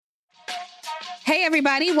Hey,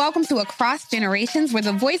 everybody. Welcome to Across Generations, where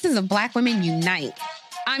the voices of Black women unite.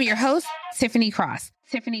 I'm your host, Tiffany Cross.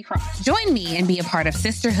 Join me and be a part of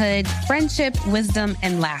sisterhood, friendship, wisdom,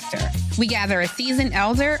 and laughter. We gather a seasoned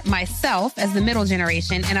elder, myself as the middle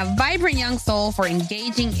generation, and a vibrant young soul for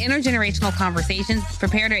engaging intergenerational conversations.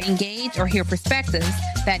 Prepare to engage or hear perspectives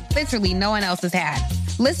that literally no one else has had.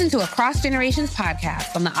 Listen to Across Generations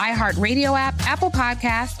podcast on the iHeartRadio app, Apple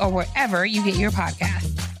Podcasts, or wherever you get your podcasts.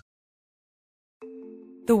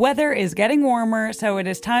 The weather is getting warmer, so it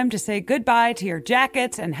is time to say goodbye to your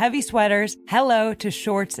jackets and heavy sweaters. Hello to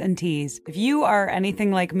shorts and tees. If you are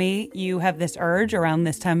anything like me, you have this urge around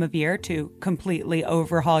this time of year to completely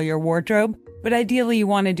overhaul your wardrobe, but ideally you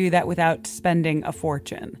want to do that without spending a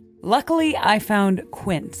fortune. Luckily, I found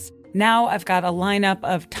Quince. Now I've got a lineup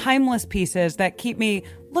of timeless pieces that keep me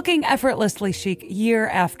looking effortlessly chic year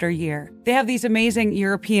after year. They have these amazing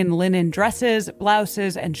European linen dresses,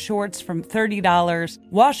 blouses, and shorts from $30,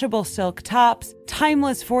 washable silk tops,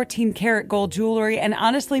 timeless 14-karat gold jewelry, and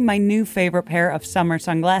honestly, my new favorite pair of summer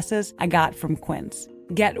sunglasses I got from Quince.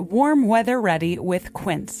 Get warm weather ready with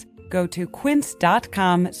Quince. Go to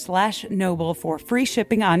quince.com/noble for free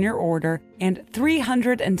shipping on your order and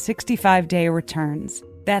 365-day returns.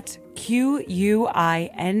 That's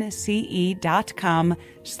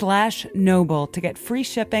QUINCE.com/noble to get free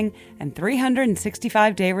shipping and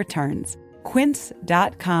 365-day returns.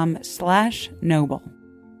 Quince.com/noble.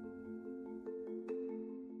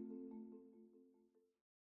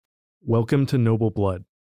 Welcome to Noble Blood,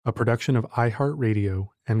 a production of iHeartRadio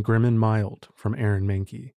and Grim and Mild from Aaron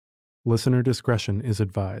Mahnke. Listener discretion is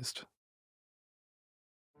advised.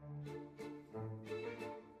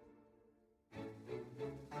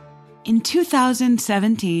 In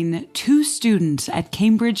 2017, two students at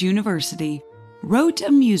Cambridge University wrote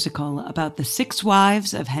a musical about the 6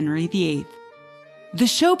 wives of Henry VIII. The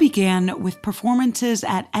show began with performances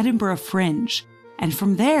at Edinburgh Fringe, and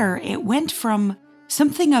from there it went from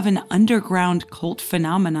something of an underground cult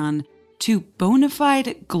phenomenon to bona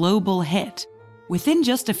fide global hit within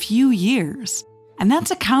just a few years. And that's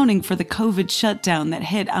accounting for the COVID shutdown that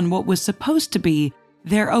hit on what was supposed to be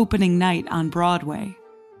their opening night on Broadway.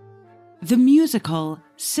 The musical,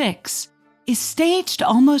 6, is staged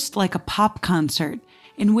almost like a pop concert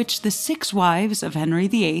in which the 6 wives of Henry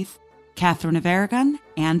VIII, Catherine of Aragon,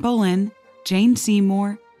 Anne Boleyn, Jane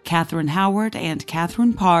Seymour, Catherine Howard, and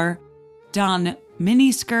Catherine Parr, don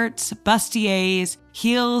miniskirts, bustiers,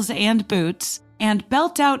 heels, and boots, and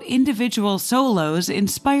belt out individual solos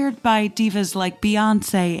inspired by divas like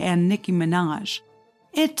Beyoncé and Nicki Minaj.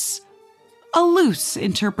 It's a loose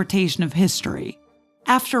interpretation of history.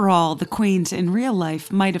 After all, the queens in real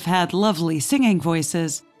life might have had lovely singing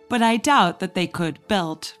voices, but I doubt that they could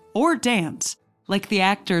belt or dance like the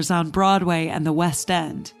actors on Broadway and the West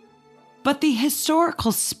End. But the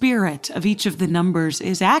historical spirit of each of the numbers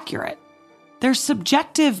is accurate. They're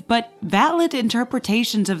subjective but valid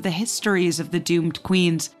interpretations of the histories of the doomed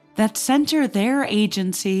queens that center their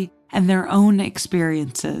agency and their own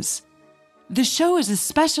experiences. The show is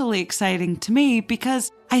especially exciting to me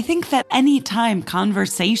because I think that any time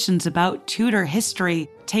conversations about Tudor history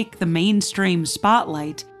take the mainstream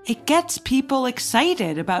spotlight, it gets people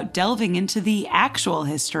excited about delving into the actual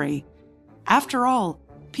history. After all,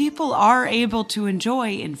 people are able to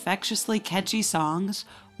enjoy infectiously catchy songs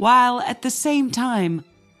while at the same time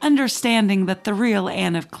understanding that the real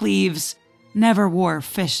Anne of Cleves never wore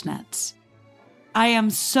fishnets. I am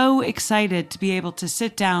so excited to be able to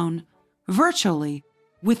sit down virtually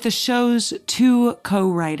with the show's 2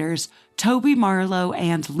 co-writers, Toby Marlow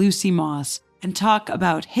and Lucy Moss, and talk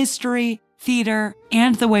about history, theater,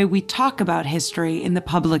 and the way we talk about history in the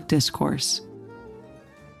public discourse.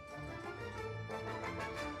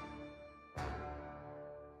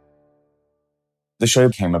 The show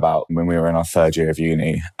came about when we were in our 3rd year of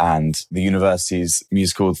uni, and the university's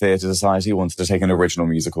musical theatre society wanted to take an original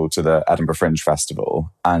musical to the Edinburgh Fringe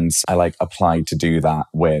Festival. And I applied to do that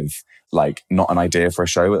with not an idea for a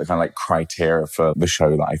show, but the kind of criteria for the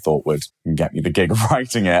show that I thought would get me the gig of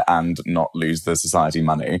writing it and not lose the society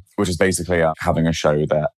money, which is basically having a show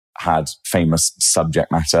that had famous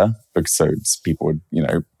subject matter, because so people would,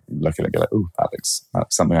 look at it and go like, oh, that's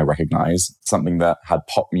something I recognize. Something that had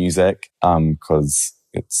pop music, because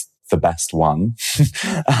it's the best one,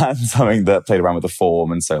 and something that played around with the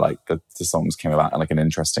form. And so the songs came about in an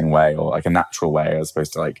interesting way, or a natural way, as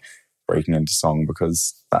opposed to breaking into song,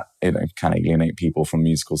 because that, can alienate people from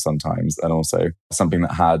musicals sometimes. And also something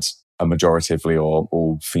that had a majoritively or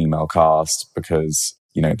all female cast, because,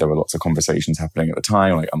 there were lots of conversations happening at the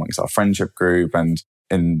time, amongst our friendship group and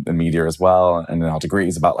in the media as well, and in our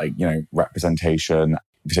degrees about representation.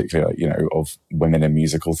 particularly, you know, of women in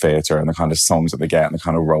musical theatre and the kind of songs that they get and the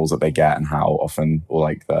kind of roles that they get and how often, or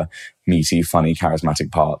like the meaty, funny,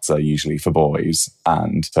 charismatic parts are usually for boys.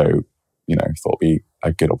 And so, you know, thought it'd be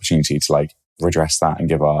a good opportunity to like redress that and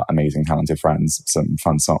give our amazing, talented friends some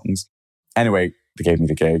fun songs. Anyway, they gave me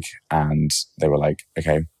the gig and they were like,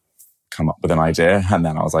 okay, come up with an idea. And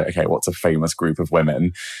then I was like, okay, what's a famous group of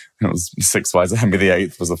women? And it was Six Wives of Henry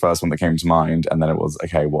VIII was the first one that came to mind. And then it was,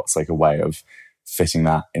 okay, what's like a way of fitting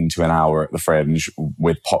that into an hour at the Fringe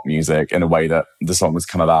with pop music in a way that the song has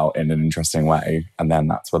come about in an interesting way. And then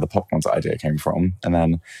that's where the pop concert idea came from. And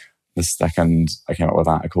then the second I came up with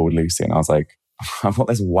that, I called Lucy and I was like, I've got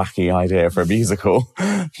this wacky idea for a musical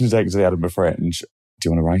to take to the Edinburgh Fringe. Do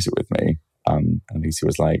you want to write it with me? And Lucy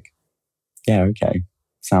was like, yeah, okay.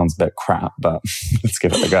 Sounds a bit crap, but let's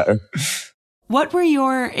give it a go. What were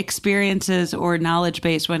your experiences or knowledge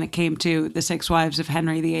base when it came to the Six Wives of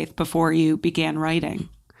Henry VIII before you began writing?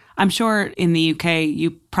 I'm sure in the UK,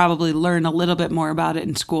 you probably learn a little bit more about it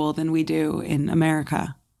in school than we do in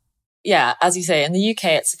America. Yeah, as you say, in the UK,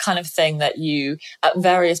 it's the kind of thing that you, at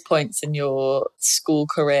various points in your school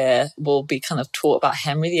career, will be kind of taught about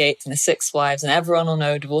Henry VIII and his six wives, and everyone will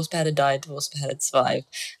know divorced beheaded died, divorced beheaded survived,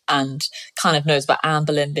 and kind of knows about Anne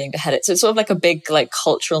Boleyn being beheaded. So it's sort of like a big like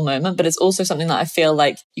cultural moment, but it's also something that I feel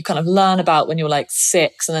like you kind of learn about when you're like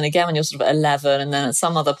 6, and then again when you're sort of 11, and then at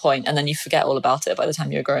some other point, and then you forget all about it by the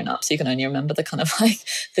time you're grown up. So you can only remember the kind of like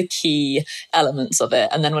the key elements of it.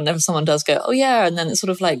 And then whenever someone does go, oh yeah, and then it's sort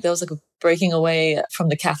of like there was like a breaking away from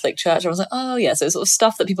the Catholic Church. I was like, oh yeah. So it's sort of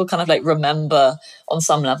stuff that people kind of like remember on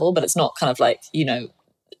some level, but it's not kind of like, you know,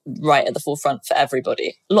 right at the forefront for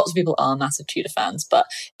everybody. Lots of people are massive Tudor fans, but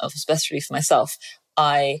especially for myself,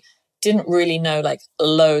 I didn't really know like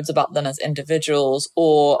loads about them as individuals,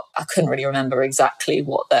 or I couldn't really remember exactly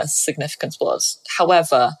what their significance was.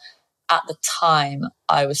 However, at the time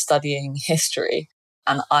I was studying history,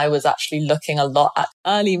 and I was actually looking a lot at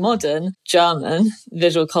early modern German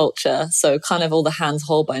visual culture. So kind of all the Hans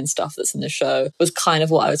Holbein stuff that's in the show was kind of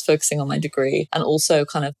what I was focusing on my degree, and also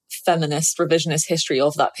kind of feminist revisionist history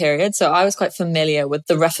of that period. So I was quite familiar with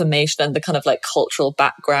the Reformation and the kind of like cultural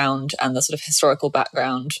background and the sort of historical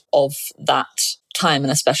background of that time,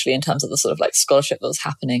 and especially in terms of the sort of like scholarship that was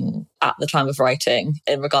happening at the time of writing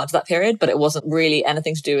in regard to that period. But it wasn't really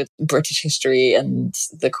anything to do with British history and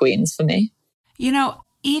the Queens for me. You know,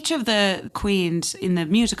 each of the queens in the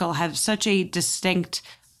musical have such a distinct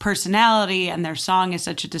personality, and their song is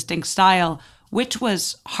such a distinct style. Which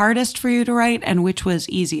was hardest for you to write and which was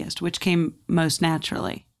easiest? Which came most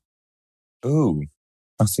naturally? Ooh,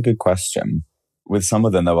 that's a good question. With some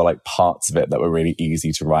of them, there were like parts of it that were really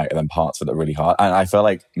easy to write and then parts of it that were really hard. And I feel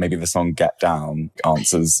like maybe the song Get Down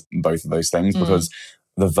answers both of those things, because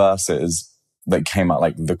the verses that came out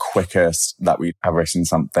like the quickest that we have written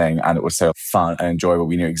something, and it was so fun and enjoyable.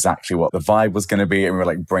 We knew exactly what the vibe was going to be, and we were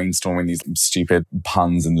like brainstorming these stupid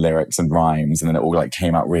puns and lyrics and rhymes, and then it all like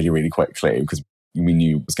came out really, really quickly because we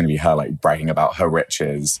knew it was going to be her like bragging about her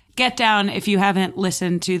riches. Get Down, if you haven't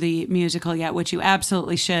listened to the musical yet, which you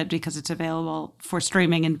absolutely should because it's available for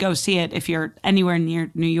streaming, and go see it if you're anywhere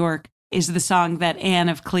near New York, is the song that Anne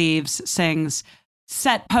of Cleves sings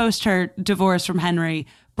set post her divorce from Henry,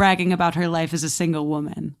 bragging about her life as a single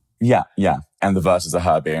woman. Yeah. And the verses are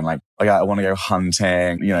her being like, I want to go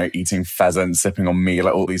hunting, you know, eating pheasant, sipping on meat,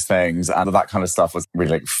 like all these things. And that kind of stuff was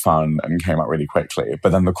really like fun and came out really quickly.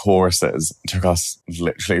 But then the choruses took us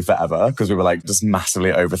literally forever because we were like just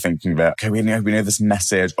massively overthinking it. Okay, we know this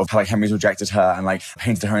message of how like Henry's rejected her and like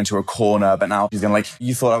painted her into a corner, but now she's gonna like,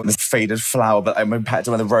 you thought I was this faded flower, but I'm packed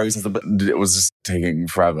to where the roses, but it was just taking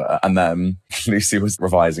forever. And then Lucy was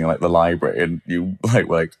revising like the library, and you like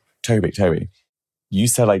were like, Toby, you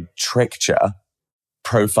said like tricture,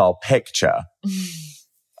 profile picture.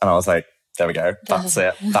 And I was like, there we go. That's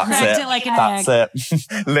it. Cracked it like an egg. That's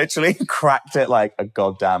it. Literally cracked it like a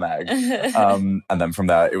goddamn egg. And then from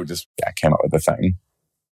there, it would just, came up with the thing.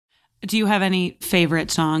 Do you have any favorite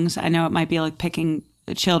songs? I know it might be like picking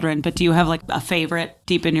children, but do you have like a favorite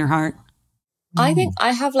deep in your heart? I think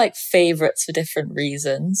I have like favorites for different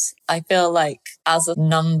reasons. I feel like as a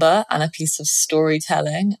number and a piece of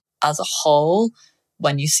storytelling as a whole,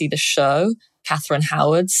 when you see the show, Catherine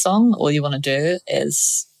Howard's song, All You Want to Do,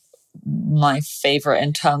 is my favorite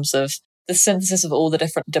in terms of the synthesis of all the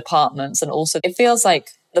different departments. And also it feels like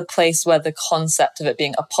the place where the concept of it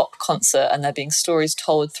being a pop concert and there being stories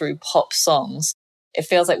told through pop songs, it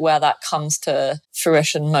feels like where that comes to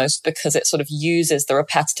fruition most, because it sort of uses the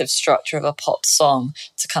repetitive structure of a pop song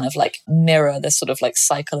to kind of like mirror this sort of like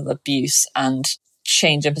cycle of abuse and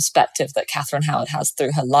change in perspective that Catherine Howard has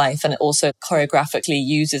through her life. And it also choreographically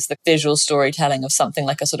uses the visual storytelling of something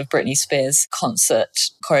like a sort of Britney Spears concert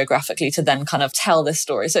choreographically to then kind of tell this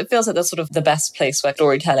story. So it feels like that's sort of the best place where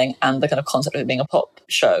storytelling and the kind of concept of it being a pop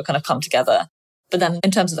show kind of come together. But then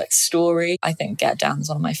in terms of like story, I think Get Down is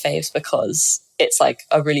one of my faves because it's like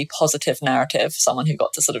a really positive narrative, someone who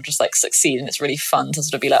got to sort of just like succeed. And it's really fun to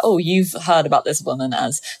sort of be like, oh, you've heard about this woman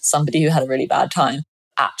as somebody who had a really bad time.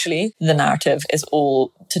 Actually, the narrative is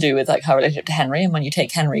all to do with like her relationship to Henry. And when you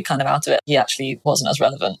take Henry kind of out of it, he actually wasn't as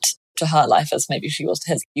relevant to her life as maybe she was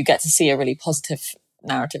to his. You get to see a really positive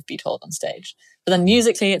narrative be told on stage. But then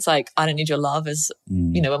musically, it's like, I Don't Need Your Love is,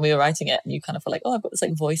 you know, when we were writing it and you kind of were like, oh, I've got this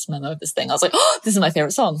like voice memo of this thing. I was like, oh, this is my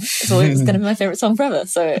favorite song. It's always going to be my favorite song forever.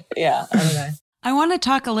 So yeah, I don't know. I want to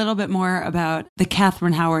talk a little bit more about the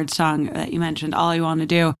Catherine Howard song that you mentioned, All You Want to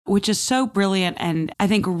Do, which is so brilliant and I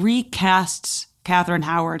think recasts Catherine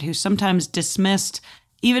Howard, who's sometimes dismissed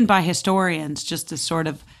even by historians, just as sort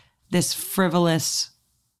of this frivolous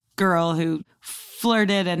girl who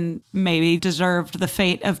flirted and maybe deserved the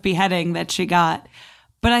fate of beheading that she got.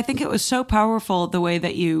 But I think it was so powerful the way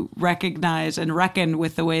that you recognize and reckon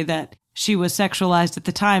with the way that she was sexualized at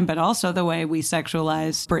the time, but also the way we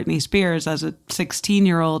sexualize Britney Spears as a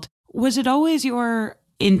 16-year-old. Was it always your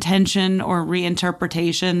intention or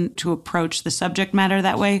reinterpretation to approach the subject matter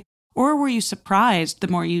that way? Or were you surprised the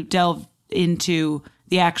more you delved into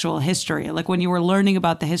the actual history? Like when you were learning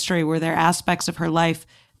about the history, were there aspects of her life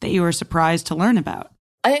that you were surprised to learn about?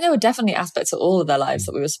 I think there were definitely aspects of all of their lives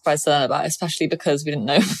that we were surprised to learn about, especially because we didn't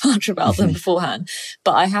know much about them beforehand.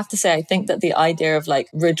 But I have to say, I think that the idea of like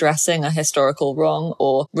redressing a historical wrong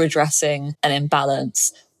or redressing an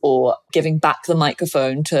imbalance or giving back the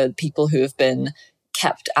microphone to people who have been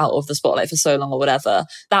kept out of the spotlight for so long or whatever,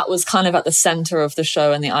 that was kind of at the center of the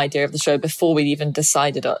show and the idea of the show before we'd even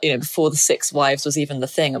decided, you know, before the Six Wives was even the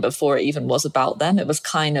thing or before it even was about them. It was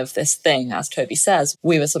kind of this thing, as Toby says,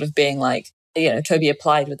 we were sort of being like, you know, Toby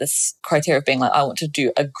applied with this criteria of being like, I want to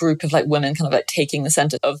do a group of like women kind of like taking the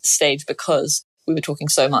center of the stage because we were talking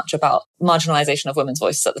so much about marginalization of women's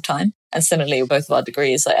voices at the time. And similarly, both of our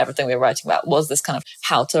degrees, like everything we were writing about was this kind of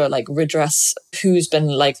how to like redress who's been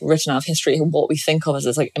like written out of history, what we think of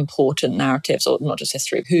as like important narratives, or not just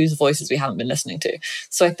history, whose voices we haven't been listening to.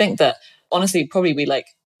 So I think that honestly, probably we like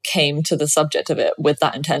came to the subject of it with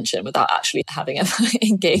that intention without actually having ever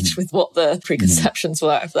engaged with what the preconceptions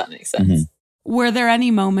were, if that makes sense. Mm-hmm. Were there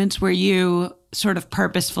any moments where you sort of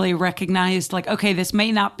purposefully recognized like, okay, this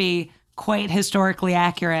may not be quite historically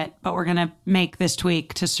accurate, but we're going to make this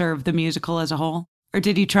tweak to serve the musical as a whole? Or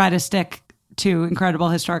did you try to stick to incredible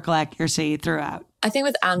historical accuracy throughout? I think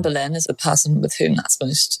with Anne Boleyn is the person with whom that's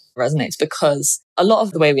most resonates, because a lot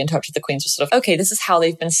of the way we interpreted the queens was sort of, okay, this is how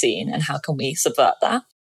they've been seen and how can we subvert that?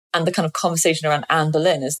 And the kind of conversation around Anne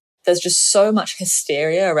Boleyn is there's just so much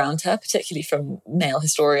hysteria around her, particularly from male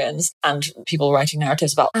historians and people writing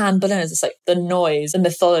narratives about Anne Boleyn. It's like the noise, the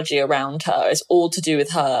mythology around her is all to do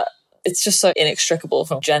with her. It's just so inextricable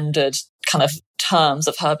from gendered kind of terms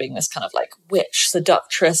of her being this kind of like witch,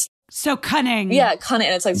 seductress. So cunning. Yeah, cunning.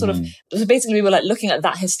 And it's like sort of, so basically we were like looking at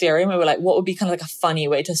that hysteria and we were like, what would be kind of like a funny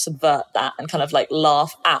way to subvert that and kind of like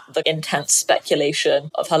laugh at the intense speculation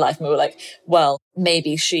of her life. And we were like, well,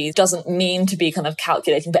 maybe she doesn't mean to be kind of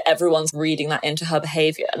calculating, but everyone's reading that into her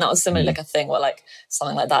behavior. And that was similarly like a thing where like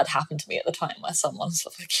something like that had happened to me at the time where someone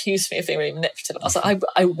sort of accused me of being really manipulative. And I was like,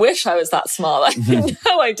 I wish I was that smart. I had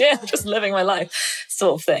no idea, I'm just living my life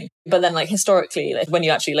sort of thing. But then like historically, like when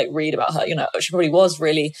you actually like read about her, you know, she probably was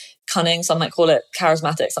really cunning. Some might call it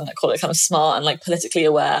charismatic. Some might call it kind of smart and like politically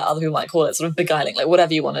aware. Other people might call it sort of beguiling, like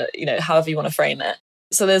whatever you want to, you know, however you want to frame it.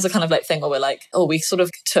 So there's a kind of like thing where we're like, oh, we sort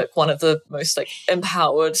of took one of the most like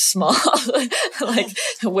empowered, smart, like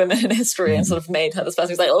women in history and sort of made her this person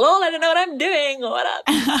who's like, lol, I don't know what I'm doing. Or what.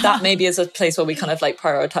 That maybe is a place where we kind of like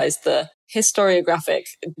prioritize the historiographic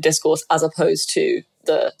discourse as opposed to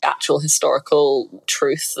the actual historical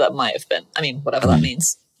truth that might have been. I mean, whatever that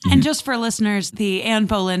means. And just for listeners, the Anne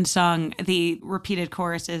Boleyn song, the repeated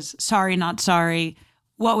chorus is sorry, not sorry.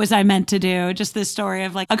 What was I meant to do? Just this story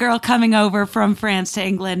of like a girl coming over from France to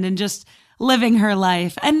England and just living her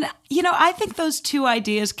life. And, you know, I think those two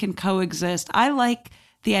ideas can coexist. I like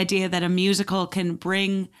the idea that a musical can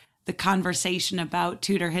bring the conversation about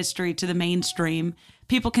Tudor history to the mainstream.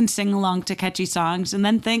 People can sing along to catchy songs and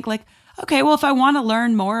then think like, okay, well, if I want to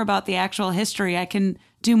learn more about the actual history, I can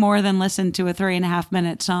do more than listen to a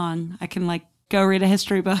 3.5-minute song. I can like go read a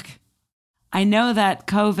history book. I know that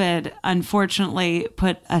COVID unfortunately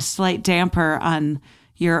put a slight damper on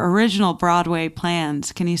your original Broadway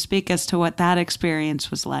plans. Can you speak as to what that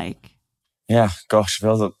experience was like? Yeah, gosh, it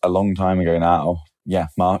feels a long time ago now.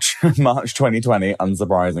 March 2020,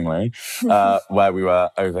 unsurprisingly, where we were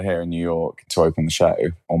over here in New York to open the show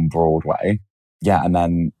on Broadway. Yeah, and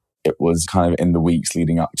then it was kind of in the weeks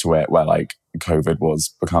leading up to it where like COVID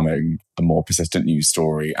was becoming a more persistent news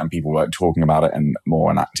story and people were talking about it and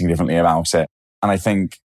more and acting differently about it. And I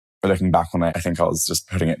think looking back on it, I think I was just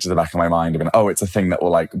putting it to the back of my mind of, it's a thing that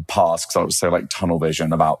will like pass, because I was so like tunnel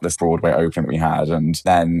vision about this Broadway open that we had. And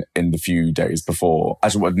then in the few days before,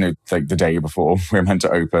 the day before we were meant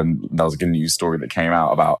to open, there was like a news story that came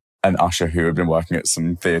out about an usher who had been working at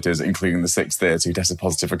some theatres, including the 6th Theatre, who tested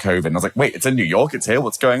positive for COVID. And I was like, wait, it's in New York? It's here?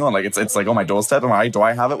 What's going on? Like, it's like on my doorstep. Do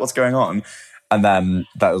I have it? What's going on? And then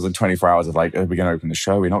that was like 24 hours of like, are we going to open the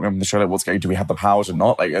show? We're not going to open the show. Like, what's going? Do we have the power to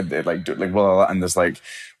not? Like, blah, and there's like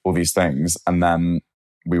all these things. And then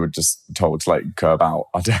we were just told to like go about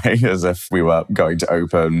our day as if we were going to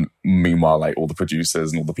open. Meanwhile, like all the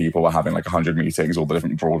producers and all the people were having like 100 meetings, all the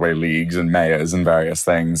different Broadway leagues and mayors and various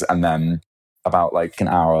things. And then about like an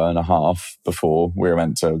hour and a half before we were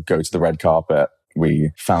meant to go to the red carpet,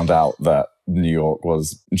 we found out that New York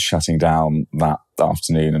was shutting down that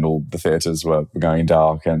afternoon and all the theatres were going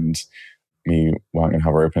dark and we weren't going to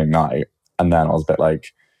have our opening night. And then I was a bit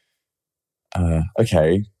like,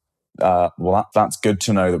 okay, well, that's good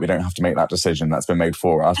to know that we don't have to make that decision that's been made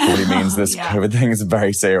for us. Probably means this COVID thing is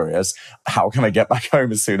very serious. How can I get back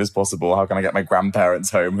home as soon as possible? How can I get my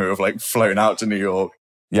grandparents home who have like flown out to New York?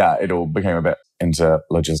 Yeah, it all became a bit into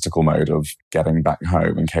logistical mode of getting back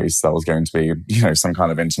home in case there was going to be, some kind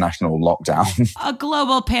of international lockdown. A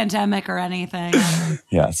global pandemic or anything.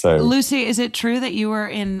 Yeah, so... Lucy, is it true that you were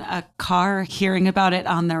in a car hearing about it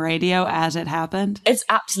on the radio as it happened? It's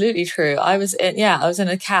absolutely true. I was in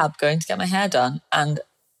a cab going to get my hair done, and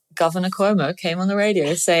Governor Cuomo came on the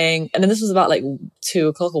radio saying, and then this was about like 2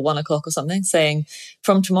 o'clock or 1 o'clock or something, saying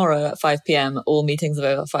from tomorrow at 5 p.m, all meetings of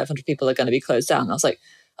over 500 people are going to be closed down. And I was like,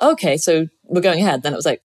 okay, so we're going ahead. Then it was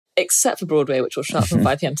like, except for Broadway, which will shut from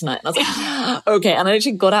 5 p.m. tonight. And I was like, okay. And I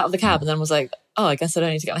literally got out of the cab and then was like, oh, I guess I don't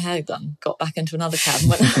need to get my hair done. Got back into another cab and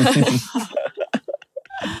went.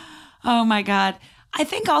 Oh my God. I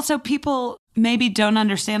think also people maybe don't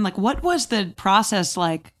understand, like, what was the process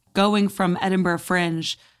like going from Edinburgh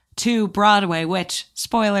Fringe to Broadway, which,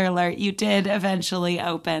 spoiler alert, you did eventually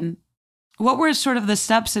open. What were sort of the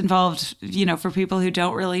steps involved, for people who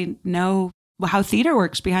don't really know how theater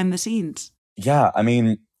works behind the scenes? Yeah, I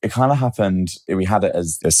mean, it kind of happened. We had it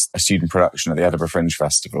as a student production at the Edinburgh Fringe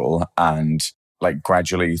Festival, and like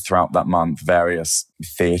gradually throughout that month, various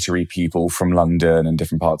theatre-y people from London and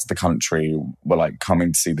different parts of the country were like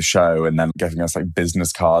coming to see the show and then giving us like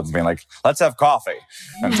business cards and being like, let's have coffee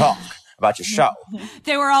and talk about your show.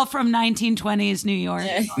 They were all from 1920s New York.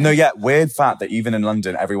 No, yeah, weird fact that even in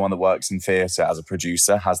London, everyone that works in theatre as a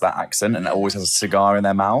producer has that accent and always has a cigar in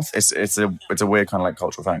their mouth. It's a weird kind of like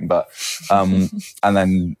cultural thing. But and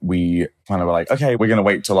then we kind of were like, okay, we're going to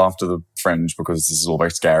wait till after the Fringe because this is all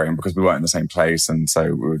very scary and because we weren't in the same place. And so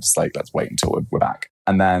we were just like, let's wait until we're back.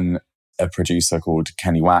 And then a producer called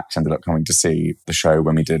Kenny Wax ended up coming to see the show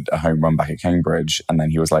when we did a home run back at Cambridge. And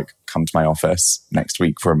then he was like, come to my office next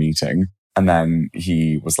week for a meeting. And then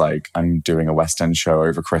he was like, I'm doing a West End show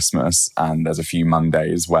over Christmas and there's a few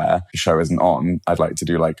Mondays where the show isn't on. I'd like to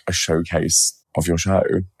do like a showcase of your show.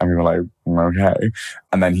 And we were like, okay.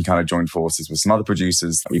 And then he kind of joined forces with some other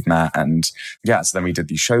producers that we've met. And yeah, so then we did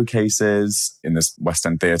these showcases in this West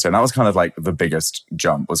End theatre. And that was kind of like the biggest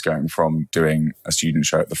jump, was going from doing a student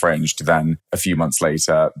show at the Fringe to then a few months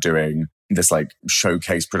later doing this like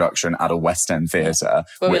showcase production at a West End theatre.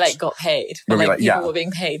 Where we like got paid. People were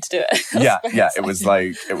being paid to do it.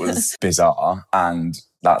 It was bizarre. And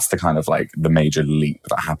that's the kind of like the major leap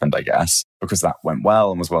that happened, I guess, because that went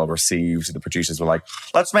well and was well received. The producers were like,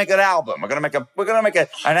 let's make an album. We're going to make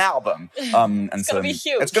an album. It's going to be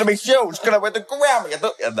huge. It's going to be huge. It's going to win the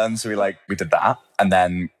Grammy. And then so we did that. And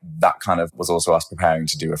then that kind of was also us preparing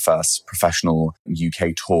to do a first professional UK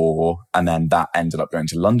tour. And then that ended up going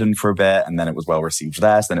to London for a bit. And then it was well received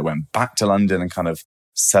there. So then it went back to London and kind of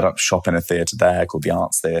set up shop in a theatre there called the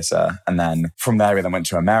Arts Theatre. And then from there, we then went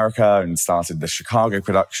to America and started the Chicago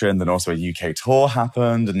production. Then also a UK tour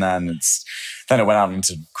happened. And then it went out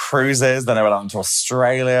into cruises. Then it went out into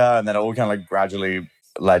Australia. And then it all kind of like gradually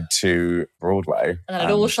led to Broadway. And then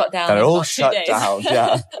it all shut down. And it all shut down,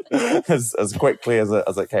 yeah. as quickly as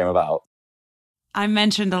it came about. I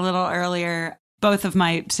mentioned a little earlier, both of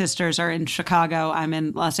my sisters are in Chicago. I'm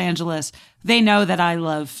in Los Angeles. They know that I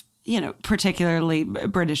love, particularly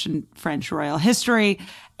British and French royal history.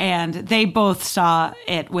 And they both saw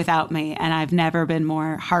it without me. And I've never been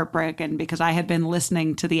more heartbroken because I had been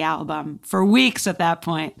listening to the album for weeks at that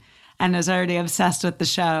point and was already obsessed with the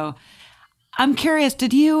show. I'm curious,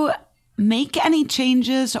 did you make any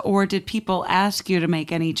changes or did people ask you to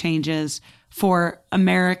make any changes for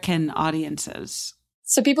American audiences?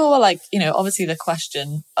 So people were like, obviously the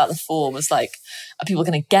question at the fore was like, are people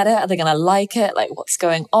going to get it? Are they going to like it? Like, what's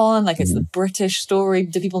going on? Like, it's the British story.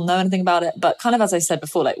 Do people know anything about it? But kind of as I said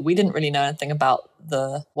before, like, we didn't really know anything about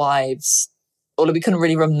the wives, or we couldn't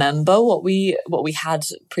really remember what we had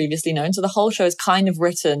previously known. So the whole show is kind of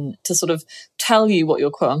written to sort of tell you what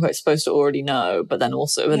you're quote unquote supposed to already know, but then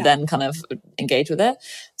also then kind of engage with it.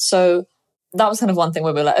 So that was kind of one thing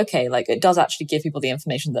where we were like, okay, like it does actually give people the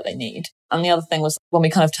information that they need. And the other thing was when we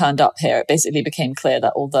kind of turned up here, it basically became clear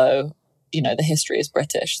that although, the history is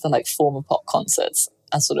British, they're like former pop concerts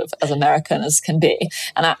as sort of as American as can be.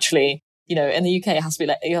 And actually, in the UK, it has to be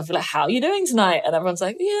like, you have to be like, how are you doing tonight? And everyone's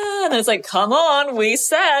like, yeah. And it's like, come on, we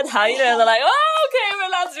said, how you doing? And they're like, oh, okay, we're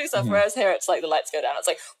allowed to do stuff. Whereas here, it's like the lights go down. It's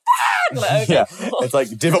like, like okay, cool. It's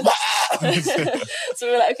like different. So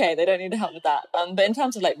we were like, okay, they don't need help with that. But in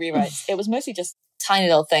terms of like rewrites, it was mostly just tiny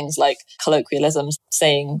little things like colloquialisms,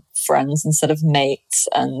 saying friends instead of mates.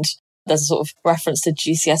 And there's a sort of reference to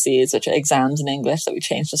GCSEs, which are exams in English, that we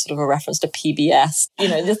changed to sort of a reference to PBS.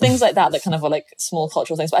 The things like that kind of are like small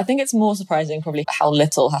cultural things. But I think it's more surprising probably how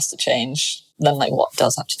little has to change than like what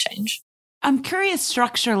does have to change. I'm curious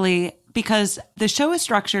structurally, because the show is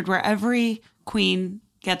structured where every queen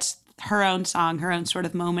gets her own song, her own sort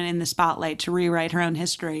of moment in the spotlight to rewrite her own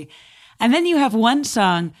history. And then you have one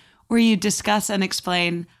song where you discuss and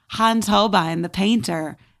explain Hans Holbein, the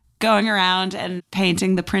painter, going around and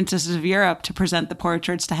painting the princesses of Europe to present the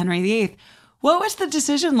portraits to Henry VIII. What was the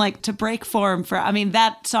decision like to break form for,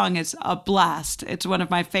 that song is a blast. It's one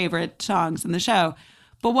of my favorite songs in the show.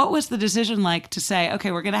 But what was the decision like to say,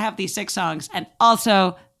 okay, we're going to have these 6 songs and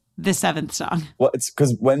also the 7th song? Well, it's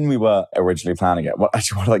because when we were originally planning it, one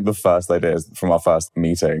of like the first ideas from our first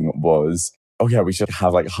meeting was, oh yeah, we should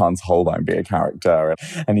have like Hans Holbein be a character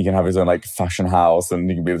and he can have his own like fashion house and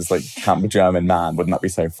he can be this like camp German man. Wouldn't that be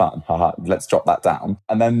so fun? Haha, let's drop that down.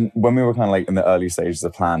 And then when we were kind of like in the early stages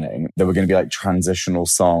of planning, there were going to be like transitional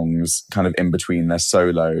songs kind of in between their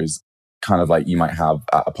solos, kind of like you might have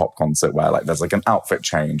at a pop concert where like there's like an outfit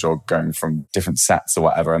change or going from different sets or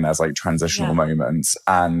whatever, and there's like transitional moments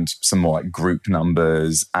and some more like group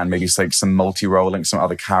numbers and maybe like some multi-rolling, some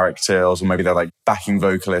other characters, or maybe they're like backing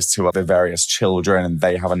vocalists who are the various children and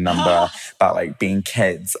they have a number about like being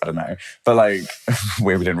kids. I don't know. But like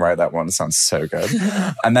we didn't write that one. It sounds so good.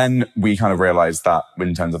 And then we kind of realized that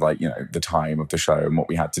in terms of like, the time of the show and what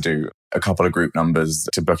we had to do, a couple of group numbers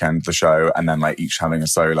to bookend the show and then like each having a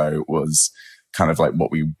solo was kind of like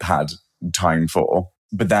what we had time for.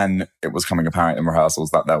 But then it was coming apparent in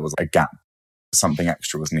rehearsals that there was a gap. Something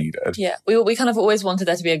extra was needed. Yeah, we kind of always wanted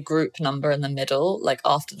there to be a group number in the middle, like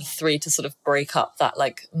after the 3, to sort of break up that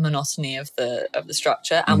like monotony of the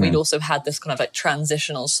structure. And we'd also had this kind of like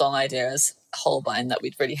transitional song idea as Holbein that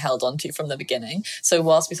we'd really held on to from the beginning. So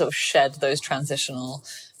whilst we sort of shed those transitional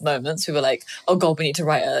moments, we were like, oh god, we need to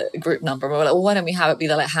write a group number. And we were like, well, why don't we have it be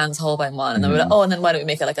the like Hans Holbein one? And then we were like, oh, and then why don't we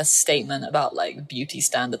make it like a statement about like beauty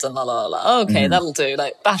standards and la la la. Oh, okay, that'll do.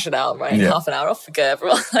 Like bash it out, right? In half an hour, off we go.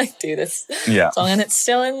 Everyone like do this song, and it's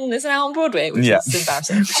now on Broadway, which is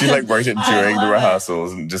embarrassing. She like wrote it during the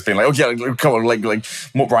rehearsals and just being like, okay, like, come on, like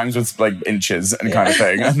what rhymes with like inches and kind of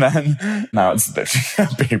thing. And then now it's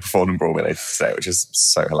literally being performed on Broadway later today, which is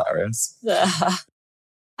so hilarious.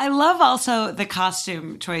 I love also the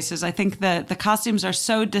costume choices. I think the costumes are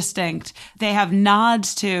so distinct. They have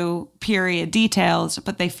nods to period details,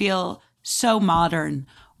 but they feel so modern.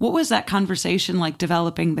 What was that conversation like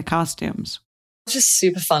developing the costumes? Just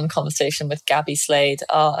super fun conversation with Gabby Slade,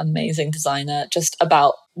 our amazing designer, just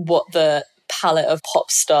about what the palette of pop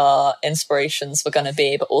star inspirations were going to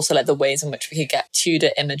be, but also like the ways in which we could get Tudor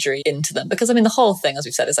imagery into them. Because the whole thing, as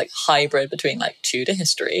we've said, is like hybrid between like Tudor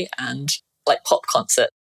history and like pop concert.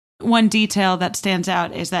 One detail that stands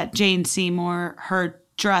out is that Jane Seymour, her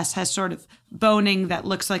dress has sort of boning that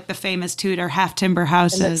looks like the famous Tudor half timber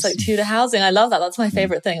houses. It looks like Tudor housing. I love that. That's my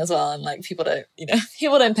favorite thing as well. And like people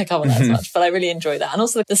don't pick up on that as much, but I really enjoy that. And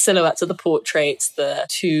also like, the silhouettes of the portraits, the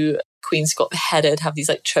 2 queens got beheaded, have these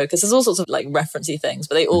like chokers. There's all sorts of like referencey things,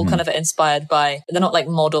 but they all kind of are inspired by, they're not like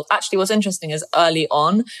modeled. Actually, what's interesting is early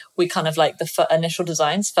on, we kind of like the initial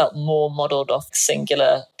designs felt more modeled off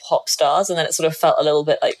singular pop stars. And then it sort of felt a little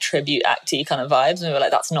bit like tribute acty kind of vibes. And we were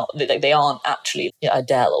like, that's not, like, they aren't actually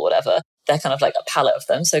Adele or whatever. They're kind of like a palette of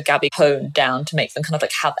them. So Gabby honed down to make them kind of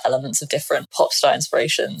like have elements of different pop star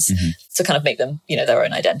inspirations to kind of make them, their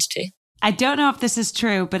own identity. I don't know if this is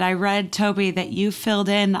true, but I read, Toby, that you filled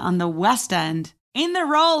in on the West End in the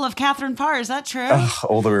role of Catherine Parr. Is that true?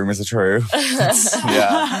 All the rumors are true.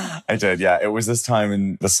 Yeah, I did. Yeah, it was this time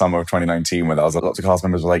in the summer of 2019 where there was lots of cast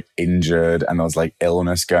members were like injured and there was like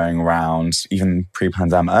illness going around, even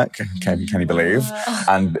pre-pandemic. Can you believe?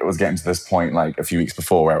 And it was getting to this point like a few weeks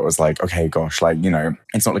before where it was like, okay, gosh, like, you know,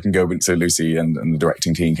 it's not looking good. So Lucy and the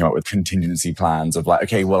directing team came up with contingency plans of like,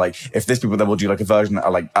 okay, well, like if there's people, then we'll do like a version that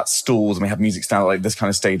are like at stalls and we have music stand like this kind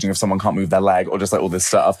of staging if someone can't move their leg or just like all this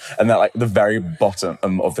stuff. And then like the very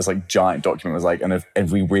bottom of this like giant document was like, and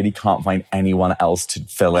if we really can't find anyone else to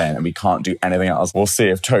fill in and we can't do anything else, we'll see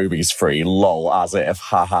if Toby's free, lol, as if,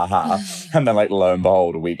 ha ha ha. And then like lo and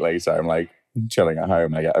behold, a week later, I'm like chilling at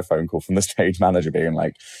home and I get a phone call from the stage manager being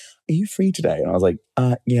like, are you free today? And I was like,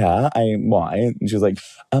 yeah, why? And she was like,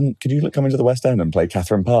 could you come into the West End and play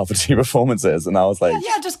Catherine Parr for 2 performances? And I was like...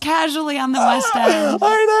 Yeah, just casually on the West End. I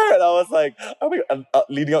know. And I was like, oh my God. And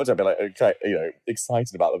leading up to it, I'd be like, okay, you know,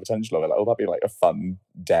 excited about the potential of it. Like, oh, that'd be like a fun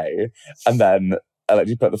day. And then I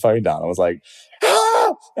literally put the phone down. I was like,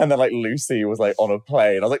 ah! And then like Lucy was like on a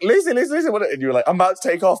plane. I was like, Lucy, what? And you were like, I'm about to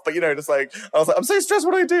take off. But you know, just like, I was like, I'm so stressed.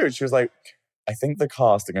 What do I do? And she was like, I think the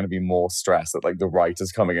cast are going to be more stressed that like the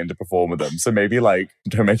writers coming in to perform with them. So maybe like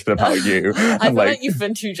don't make it about you. I feel like you've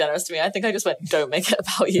been too generous to me. I think I just went, don't make it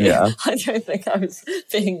about you. Yeah. I don't think I was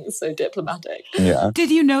being so diplomatic. Yeah.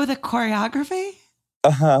 Did you know the choreography?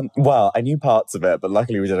 Well, I knew parts of it, but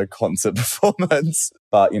luckily we did a concert performance.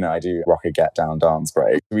 But, you know, I do rock a get down dance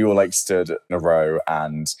break. We all like stood in a row,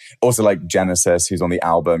 and also like Genesis, who's on the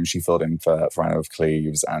album, she filled in for Anna of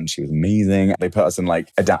Cleves and she was amazing. They put us in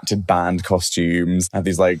like adapted band costumes, had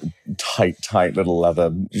these like tight little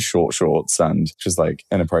leather short shorts, and which was like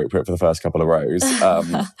inappropriate for the first couple of rows.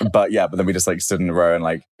 But then we just like stood in a row and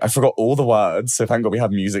like, I forgot all the words. So thank God we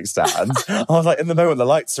had music stands. I was like, in the moment the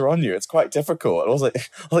lights are on you, it's quite difficult. I was like,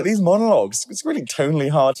 these monologues, it's really tonally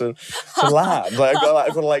hard to land. Like,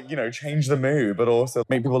 I've got to like, you know, change the mood, but also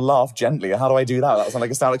make people laugh gently. How do I do that? That sounds like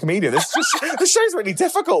a stand-up comedian. This show's really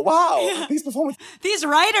difficult. Wow. Yeah. These performances. These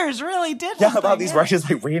writers really did. Yeah, about these writers,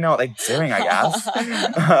 like really know what they're doing, I guess.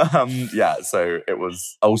 So it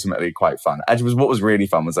was ultimately quite fun. And what was really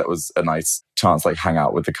fun was that it was a nice chance to like hang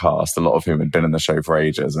out with the cast, a lot of whom had been in the show for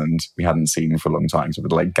ages and we hadn't seen for a long time. So we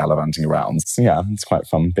were like gallivanting around. So yeah, it's quite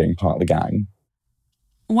fun being part of the gang.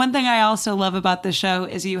 One thing I also love about the show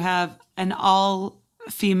is you have an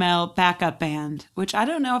all-female backup band, which I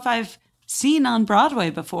don't know if I've seen on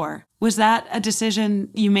Broadway before. Was that a decision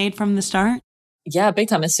you made from the start? Yeah, big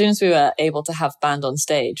time. As soon as we were able to have band on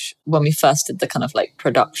stage, when we first did the kind of like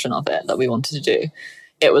production of it that we wanted to do,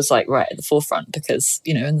 it was like right at the forefront because,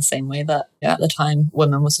 you know, in the same way that at the time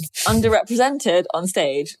women were sort of underrepresented on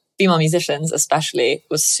stage, female musicians especially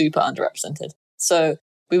was super underrepresented. So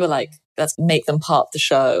we were like, let's make them part of the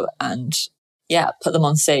show and put them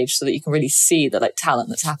on stage so that you can really see the like talent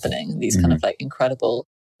that's happening. These kind of like incredible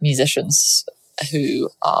musicians who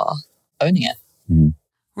are owning it. Mm-hmm.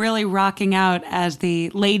 Really rocking out as the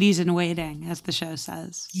ladies in waiting, as the show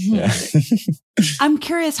says. Yeah. I'm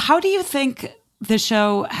curious, how do you think the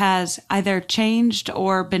show has either changed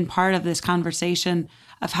or been part of this conversation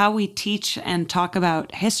of how we teach and talk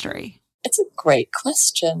about history? It's a great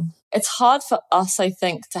question. It's hard for us, I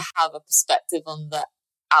think, to have a perspective on the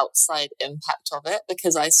outside impact of it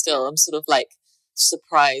because I still am sort of like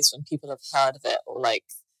surprised when people have heard of it or like,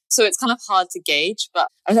 so it's kind of hard to gauge. But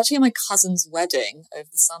I was actually at my cousin's wedding over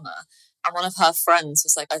the summer and one of her friends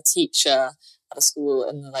was like a teacher at a school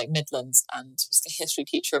in the like Midlands and was a history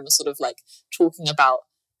teacher and was sort of like talking about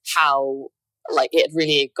how like it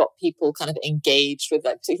really got people kind of engaged with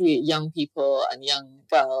like particularly young people and young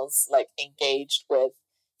girls like engaged with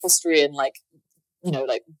history and like, you know,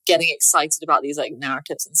 like getting excited about these like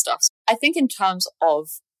narratives and stuff. I think in terms of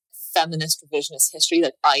feminist revisionist history,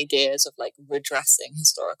 like ideas of like redressing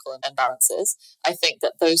historical imbalances, I think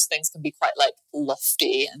that those things can be quite like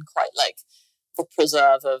lofty and quite like the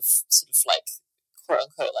preserve of sort of like quote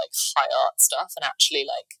unquote like high art stuff. And actually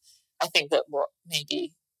like, I think that what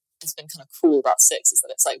maybe has been kind of cool about Six is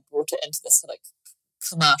that it's like brought it into this like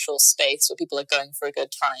commercial space where people are going for a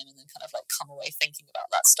good time and then kind of like come away thinking about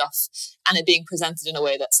that stuff and it being presented in a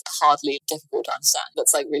way that's hardly difficult to understand,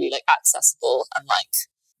 that's like really like accessible and like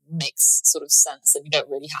makes sort of sense and you don't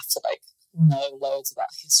really have to like know loads about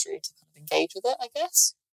history to kind of engage with it, I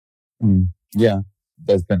guess. Yeah.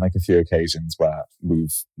 There's been like a few occasions where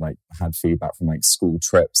we've like had feedback from like school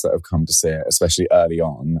trips that have come to see it, especially early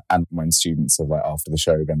on. And when students have like after the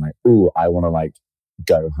show been like, ooh, I want to like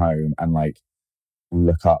go home and like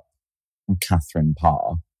look up Catherine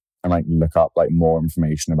Parr and like look up like more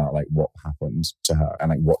information about like what happened to her and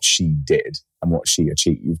like what she did and what she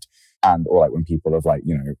achieved. And, or like when people have like,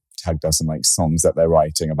 tagged us in like songs that they're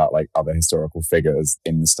writing about like other historical figures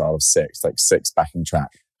in the style of Six, like Six backing track,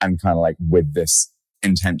 and kind of like with this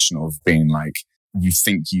intention of being like, you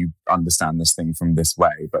think you understand this thing from this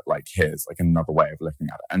way, but like here's like another way of looking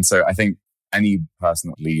at it. And so I think any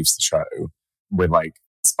person that leaves the show with like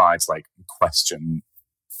inspired to like question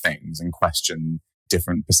things and question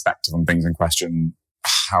different perspective on things and question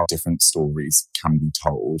how different stories can be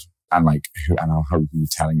told and like how you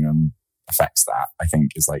telling them affects that, I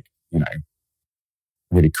think is like,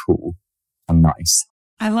 really cool and nice.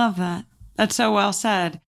 I love that. That's so well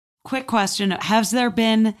said. Quick question. Has there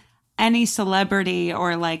been any celebrity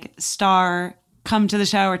or like star come to the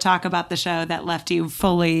show or talk about the show that left you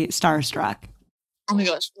fully starstruck? Oh my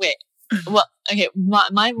gosh, wait. Well, okay,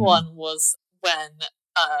 my one was when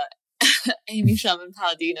Amy Sherman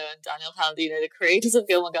Palladino and Daniel Palladino, the creators of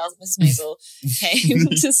Gilmore Girls and Miss Maisel, came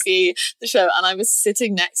to see the show, and I was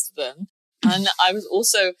sitting next to them, and I was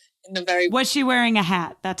also in the very... Was she wearing a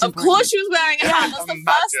hat? That's important. Of course she was wearing a hat. That's the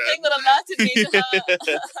first thing that alerted me to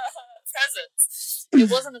her presence.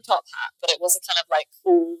 It wasn't a top hat, but it was a kind of like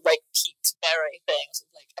cool, like peaked beret thing. So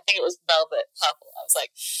like, I think it was velvet purple. I was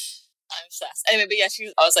like, I'm obsessed. Anyway, but yeah,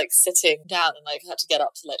 I was like sitting down and like had to get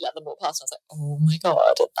up to like let them walk past. And I was like, oh my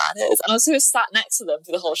God, that is. And I was sort of sat next to them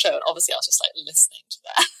through the whole show. And obviously I was just like listening to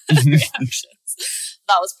their reactions.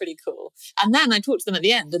 That was pretty cool. And then I talked to them at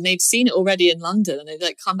the end and they'd seen it already in London and they'd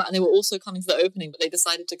like come back and they were also coming to the opening, but they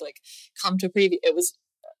decided to like come to a preview. It was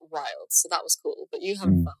wild. So that was cool. But you have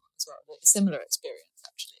fun as well. A similar experience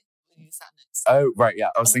actually. Oh, right, yeah.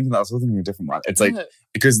 I was thinking that. I was thinking a different one. It's like,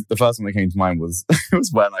 because the first one that came to mind was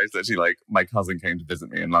when I was actually like, my cousin came to visit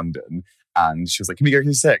me in London and she was like, can we go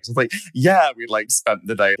to Six? I was like, yeah. We'd like spent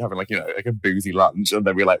the day having like, like a boozy lunch and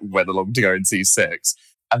then we like went along to go and see Six.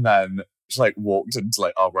 And then she like walked into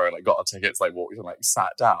like our row, like got our tickets, like walked and like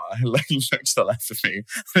sat down. I like looked to the left of me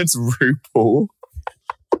and it's RuPaul.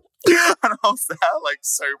 And I was there like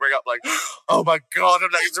sobering up like, oh my God, I'm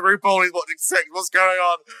next to RuPaul, he's watching Six, what's going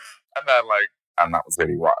on? And then and that was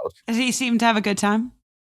really wild. Did he seem to have a good time?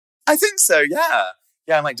 I think so, yeah.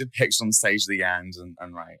 Yeah, and like did pictures on stage at the end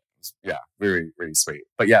and right. Yeah, really, really sweet.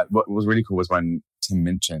 But yeah, what was really cool was when Tim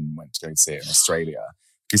Minchin went to go see it in Australia.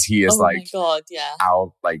 Because he is my God, yeah.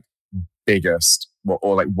 our like biggest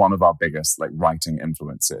or like one of our biggest like writing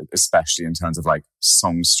influences, especially in terms of like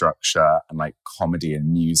song structure and like comedy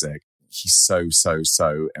and music. He's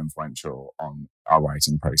so influential on our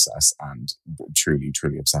writing process and truly,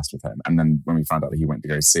 truly obsessed with him. And then when we found out that he went to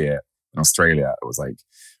go see it in Australia, it was like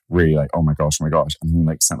really like, oh my gosh. And he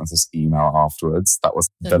like sent us this email afterwards. That was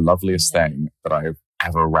the loveliest thing that I've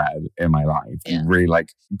ever read in my life. And really like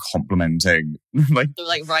complimenting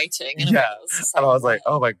like writing. And I was like,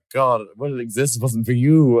 oh my God, wouldn't exist if it wasn't for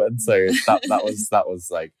you. And so that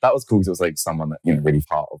was cool because it was like someone that, really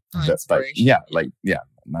part of that.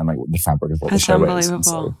 And like the fabric of what That's the show is. And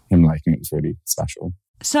so him liking it was really special.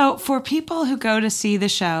 So for people who go to see the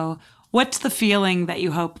show, what's the feeling that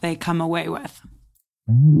you hope they come away with?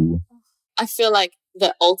 Ooh. I feel like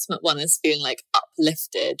the ultimate one is feeling like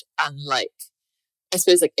uplifted and like, I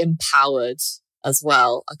suppose like empowered as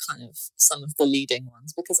well are kind of some of the leading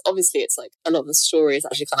ones, because obviously it's like a lot of the story is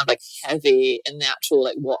actually kind of like heavy in the actual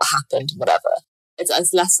like what happened, whatever.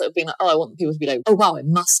 It's less sort of being like, oh, I want people to be like, oh wow, I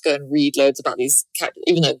must go and read loads about these characters,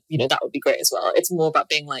 even though, that would be great as well. It's more about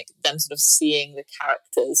being like them sort of seeing the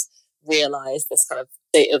characters realize this kind of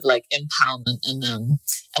state of like empowerment and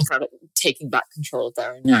kind of taking back control of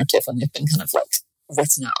their own narrative when they've been kind of like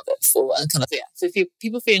written out of it before, and kind of so if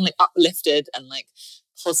people feeling like uplifted and like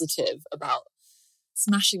positive about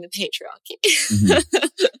smashing the patriarchy.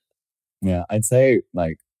 Yeah, I'd say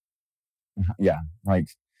like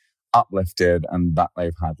uplifted and that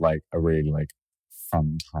they've had like a really like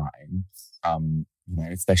fun time,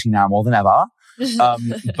 especially now more than ever.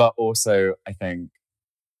 But also I think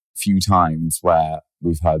few times where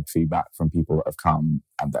we've heard feedback from people that have come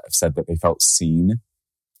and that have said that they felt seen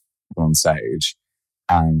on stage.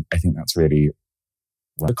 And I think that's really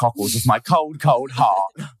the cockles of my cold, cold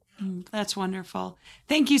heart. That's wonderful.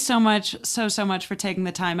 Thank you so much for taking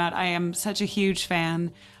the time out. I am such a huge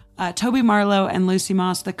fan. Toby Marlow and Lucy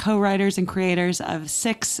Moss, the co-writers and creators of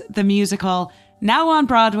Six, the musical, now on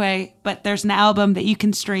Broadway, but there's an album that you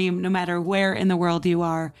can stream no matter where in the world you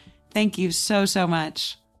are. Thank you so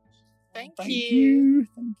much. Thank you.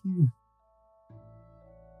 Thank you.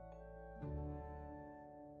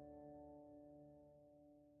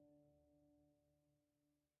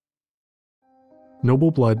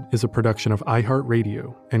 Noble Blood is a production of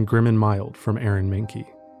iHeartRadio and Grim and Mild from Aaron Mahnke.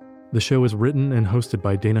 The show is written and hosted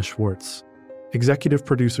by Dana Schwartz. Executive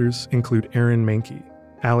producers include Aaron Mahnke,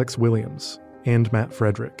 Alex Williams, and Matt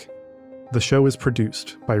Frederick. The show is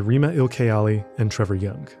produced by Rima Ilkayali and Trevor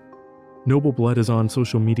Young. Noble Blood is on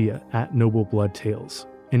social media at Noble Blood Tales,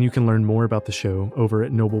 and you can learn more about the show over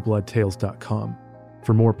at noblebloodtales.com.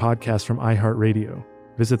 For more podcasts from iHeartRadio,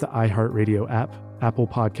 visit the iHeartRadio app, Apple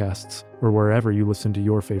Podcasts, or wherever you listen to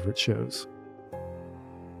your favorite shows.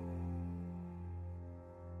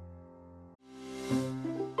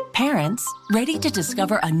 Parents, ready to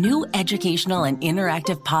discover a new educational and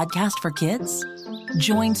interactive podcast for kids?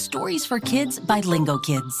 Join Stories for Kids by Lingo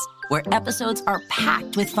Kids, where episodes are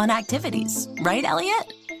packed with fun activities. Right,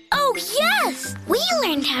 Elliot? Oh, yes! We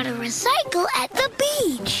learned how to recycle at the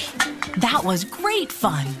beach. That was great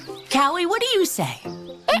fun. Callie, what do you say?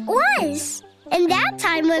 It was. And that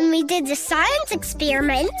time when we did the science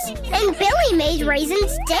experiments and Billy made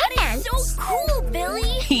raisins dance. So cool, Billy.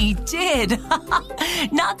 He did.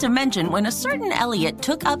 Not to mention when a certain Elliot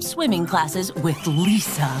took up swimming classes with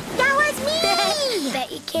Lisa. That was me. Bet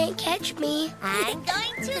you can't catch me. I'm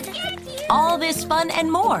going to get you. All this fun and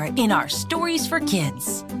more in our Stories for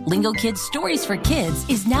Kids. Lingo Kids Stories for Kids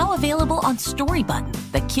is now available on Story Button,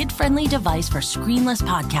 the kid-friendly device for screenless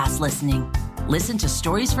podcast listening. Listen to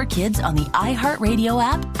Stories for Kids on the iHeartRadio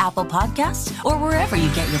app, Apple Podcasts, or wherever you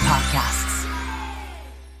get your podcasts.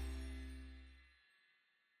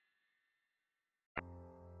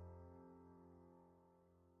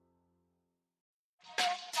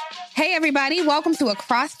 Hey, everybody. Welcome to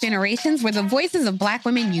Across Generations, where the voices of Black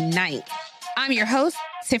women unite. I'm your host,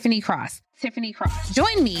 Tiffany Cross.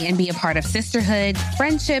 Join me and be a part of sisterhood,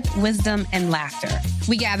 friendship, wisdom, and laughter.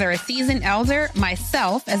 We gather a seasoned elder,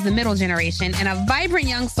 myself as the middle generation, and a vibrant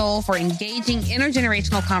young soul for engaging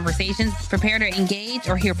intergenerational conversations. Prepare to engage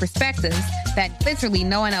or hear perspectives that literally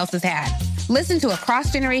no one else has had. Listen to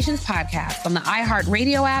Across Generations podcast on the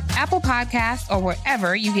iHeartRadio app, Apple Podcasts, or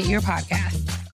wherever you get your podcasts.